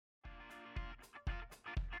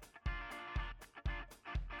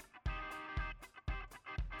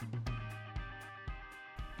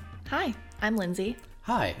Hi, I'm Lindsay.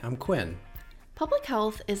 Hi, I'm Quinn. Public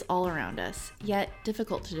health is all around us, yet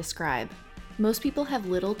difficult to describe. Most people have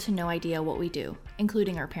little to no idea what we do,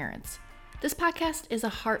 including our parents. This podcast is a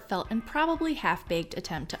heartfelt and probably half-baked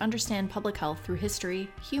attempt to understand public health through history,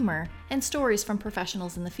 humor, and stories from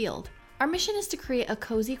professionals in the field. Our mission is to create a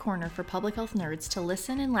cozy corner for public health nerds to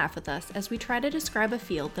listen and laugh with us as we try to describe a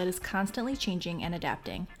field that is constantly changing and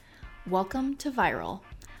adapting. Welcome to Viral.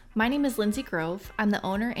 My name is Lindsay Grove. I'm the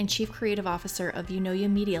owner and chief creative officer of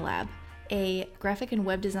Eunoia Media Lab, a graphic and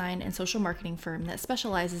web design and social marketing firm that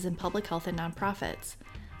specializes in public health and nonprofits.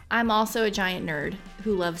 I'm also a giant nerd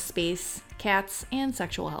who loves space, cats, and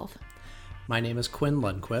sexual health. My name is Quinn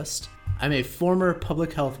Lundquist. I'm a former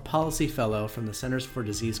public health policy fellow from the Centers for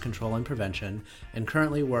Disease Control and Prevention and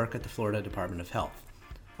currently work at the Florida Department of Health.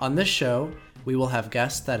 On this show, we will have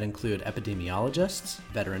guests that include epidemiologists,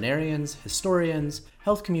 veterinarians, historians,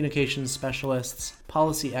 health communications specialists,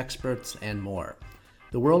 policy experts, and more.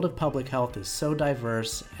 The world of public health is so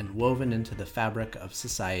diverse and woven into the fabric of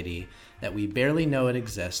society that we barely know it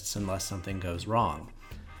exists unless something goes wrong.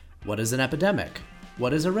 What is an epidemic?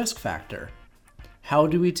 What is a risk factor? How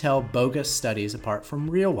do we tell bogus studies apart from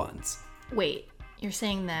real ones? Wait, you're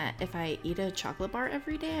saying that if I eat a chocolate bar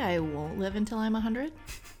every day, I won't live until I'm 100?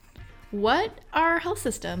 What are health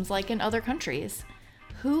systems like in other countries?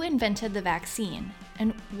 Who invented the vaccine?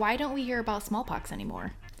 And why don't we hear about smallpox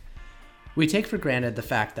anymore? We take for granted the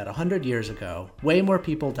fact that 100 years ago, way more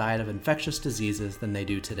people died of infectious diseases than they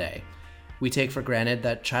do today. We take for granted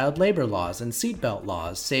that child labor laws and seatbelt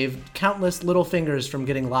laws saved countless little fingers from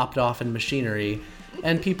getting lopped off in machinery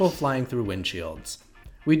and people flying through windshields.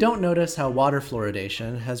 We don't notice how water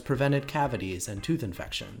fluoridation has prevented cavities and tooth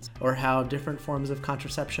infections, or how different forms of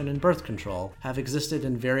contraception and birth control have existed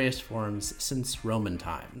in various forms since Roman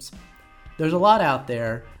times. There's a lot out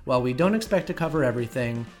there. While we don't expect to cover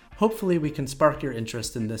everything, hopefully we can spark your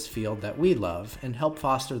interest in this field that we love and help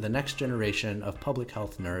foster the next generation of public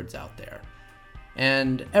health nerds out there.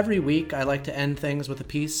 And every week I like to end things with a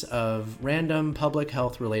piece of random public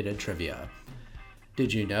health related trivia.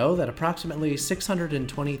 Did you know that approximately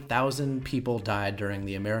 620,000 people died during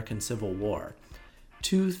the American Civil War?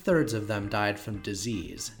 2/3 of them died from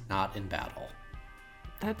disease, not in battle.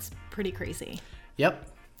 That's pretty crazy. Yep.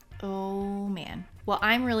 Oh man. Well,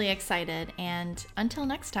 I'm really excited, and until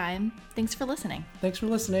next time, thanks for listening. Thanks for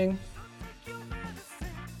listening.